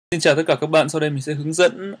Xin chào tất cả các bạn, sau đây mình sẽ hướng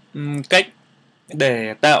dẫn cách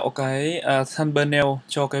để tạo cái thumbnail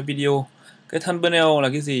cho cái video. Cái thumbnail là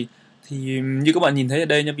cái gì? Thì như các bạn nhìn thấy ở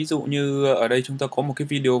đây nha, ví dụ như ở đây chúng ta có một cái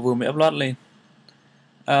video vừa mới upload lên.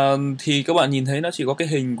 Thì các bạn nhìn thấy nó chỉ có cái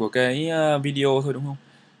hình của cái video thôi đúng không?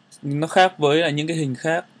 Nó khác với là những cái hình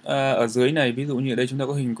khác ở dưới này, ví dụ như ở đây chúng ta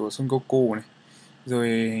có hình của Son Goku này, rồi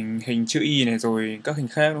hình chữ Y này, rồi các hình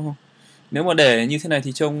khác đúng không? Nếu mà để như thế này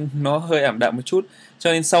thì trông nó hơi ảm đạm một chút,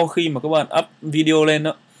 cho nên sau khi mà các bạn up video lên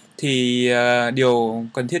đó thì điều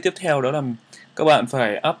cần thiết tiếp theo đó là các bạn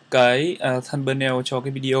phải up cái thumbnail cho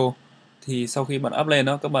cái video. Thì sau khi bạn up lên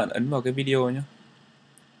đó, các bạn ấn vào cái video nhé.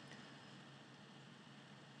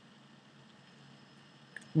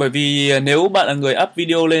 Bởi vì nếu bạn là người up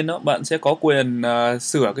video lên đó, bạn sẽ có quyền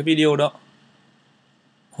sửa cái video đó,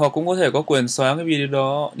 hoặc cũng có thể có quyền xóa cái video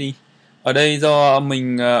đó đi. Ở đây do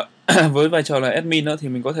mình với vai trò là admin đó, thì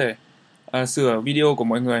mình có thể sửa video của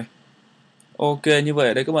mọi người. Ok, như vậy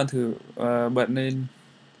ở đây các bạn thử bật lên.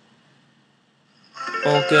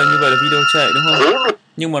 Ok, như vậy là video chạy đúng không?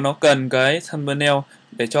 Nhưng mà nó cần cái thumbnail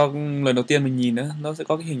để cho lần đầu tiên mình nhìn nữa, nó sẽ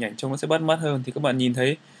có cái hình ảnh trông nó sẽ bắt mắt hơn. Thì các bạn nhìn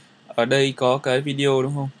thấy ở đây có cái video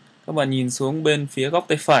đúng không? Các bạn nhìn xuống bên phía góc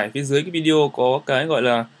tay phải, phía dưới cái video có cái gọi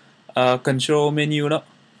là control menu đó.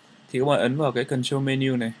 Thì các bạn ấn vào cái control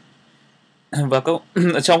menu này. Và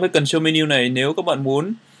ở trong cái control menu này, nếu các bạn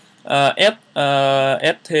muốn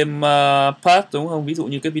add thêm part đúng không? Ví dụ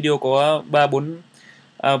như cái video có 3-4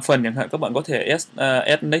 phần chẳng hạn, các bạn có thể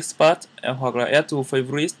add next part hoặc là add to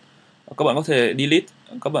favorite. Các bạn có thể delete,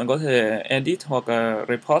 các bạn có thể edit hoặc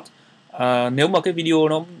report. Nếu mà cái video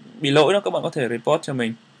nó bị lỗi đó, các bạn có thể report cho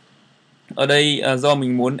mình. Ở đây do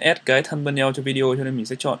mình muốn add cái thumbnail cho video cho nên mình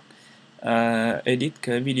sẽ chọn edit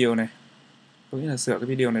cái video này, có nghĩa là sửa cái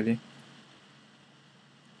video này đi.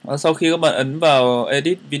 Sau khi các bạn ấn vào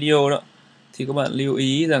edit video đó, thì các bạn lưu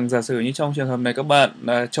ý rằng giả sử như trong trường hợp này các bạn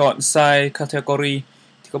chọn size category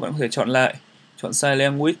thì các bạn có thể chọn lại, chọn size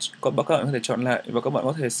language các bạn có thể chọn lại, và các bạn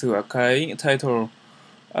có thể sửa cái title,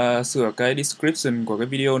 sửa cái description của cái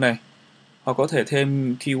video này, hoặc có thể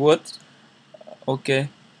thêm keyword. Ok.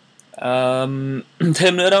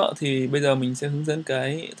 Thêm nữa đó, thì bây giờ mình sẽ hướng dẫn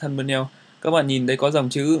cái thumbnail. Các bạn nhìn đây có dòng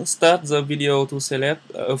chữ start the video to select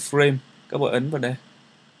a frame, các bạn ấn vào đây.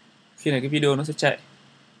 Khi này cái video nó sẽ chạy.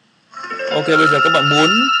 Ok, bây giờ các bạn muốn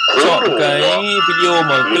chọn cái video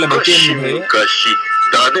mà cái lần đầu tiên mình thấy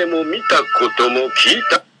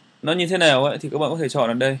nó như thế nào ấy, thì các bạn có thể chọn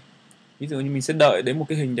ở đây. Ví dụ như mình sẽ đợi đến một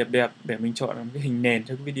cái hình đẹp đẹp để mình chọn một cái hình nền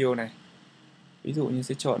cho cái video này. Ví dụ như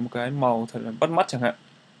sẽ chọn một cái màu thật là bắt mắt chẳng hạn.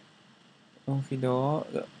 Khi đó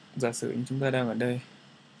giả sử như chúng ta đang ở đây,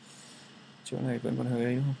 chỗ này vẫn còn hơi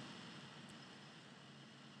ấy đúng không?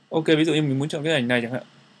 Ok, ví dụ như mình muốn chọn cái ảnh này chẳng hạn,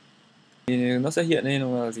 thì nó sẽ hiện lên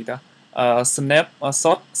là gì ta? Snap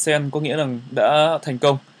shot send, có nghĩa là đã thành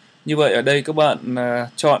công. Như vậy ở đây các bạn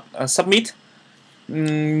chọn submit.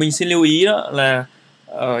 Mình xin lưu ý đó là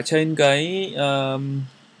ở trên cái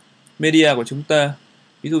media của chúng ta,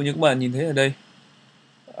 ví dụ như các bạn nhìn thấy ở đây,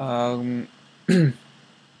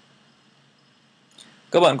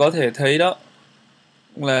 các bạn có thể thấy đó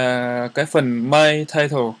là cái phần my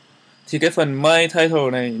title. Thì cái phần my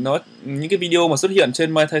title này, những cái video mà xuất hiện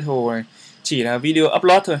trên my title này chỉ là video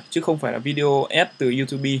upload thôi, chứ không phải là video add từ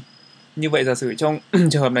YouTube. Như vậy giả sử trong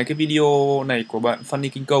trường hợp này, cái video này của bạn Funny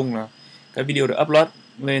Kinh Công là cái video được upload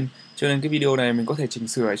lên, cho nên cái video này mình có thể chỉnh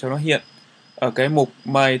sửa cho nó hiện ở cái mục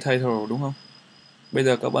my title đúng không? Bây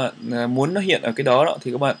giờ các bạn muốn nó hiện ở cái đó,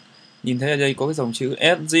 thì các bạn nhìn thấy ở đây có cái dòng chữ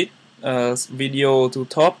add this video to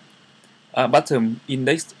top bottom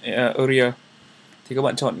index area, thì các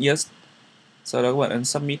bạn chọn yes, sau đó các bạn ấn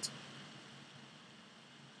submit.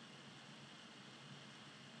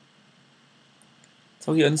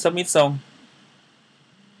 Sau khi ấn submit xong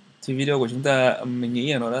thì video của chúng ta mình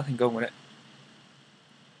nghĩ là nó đã thành công rồi đấy.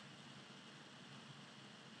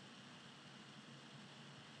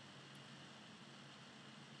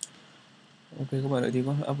 Ok, các bạn đợi tí,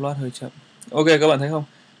 có upload hơi chậm. Ok, các bạn thấy không?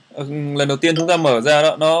 Lần đầu tiên chúng ta mở ra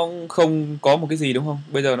đó, nó không có một cái gì đúng không?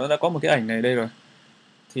 Bây giờ nó đã có một cái ảnh này đây rồi.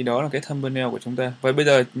 Thì đó là cái thumbnail của chúng ta. Và bây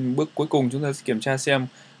giờ bước cuối cùng chúng ta sẽ kiểm tra xem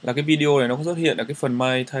là cái video này nó có xuất hiện ở cái phần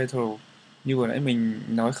my title như vừa nãy mình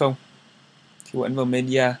nói không. Thì ấn vào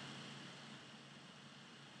media,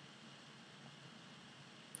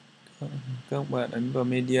 các bạn ấn vào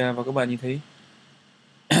media và các bạn nhìn thấy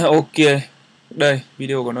ok, đây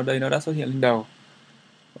video của nó đây, nó đã xuất hiện lên đầu.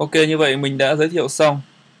 Ok, như vậy mình đã giới thiệu xong.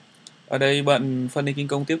 Ở đây bạn Funny Kinh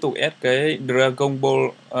Công tiếp tục add cái Dragon Ball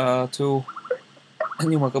 2,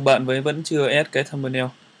 nhưng mà các bạn vẫn chưa add cái thumbnail.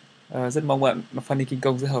 Rất mong bạn Funny Kinh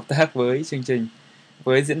Công sẽ hợp tác với chương trình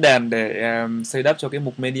với diễn đàn để xây đắp cho cái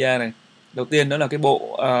mục media này. Đầu tiên đó là cái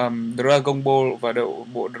bộ Dragon Ball và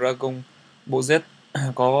bộ Dragon Ball Z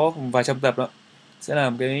có vài trăm tập đó, sẽ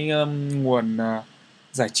làm cái nguồn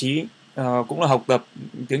giải trí, cũng là học tập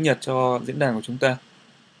tiếng Nhật cho diễn đàn của chúng ta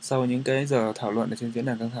sau những cái giờ thảo luận ở trên diễn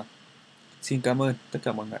đàn căng thẳng. Xin cảm ơn tất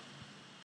cả mọi người.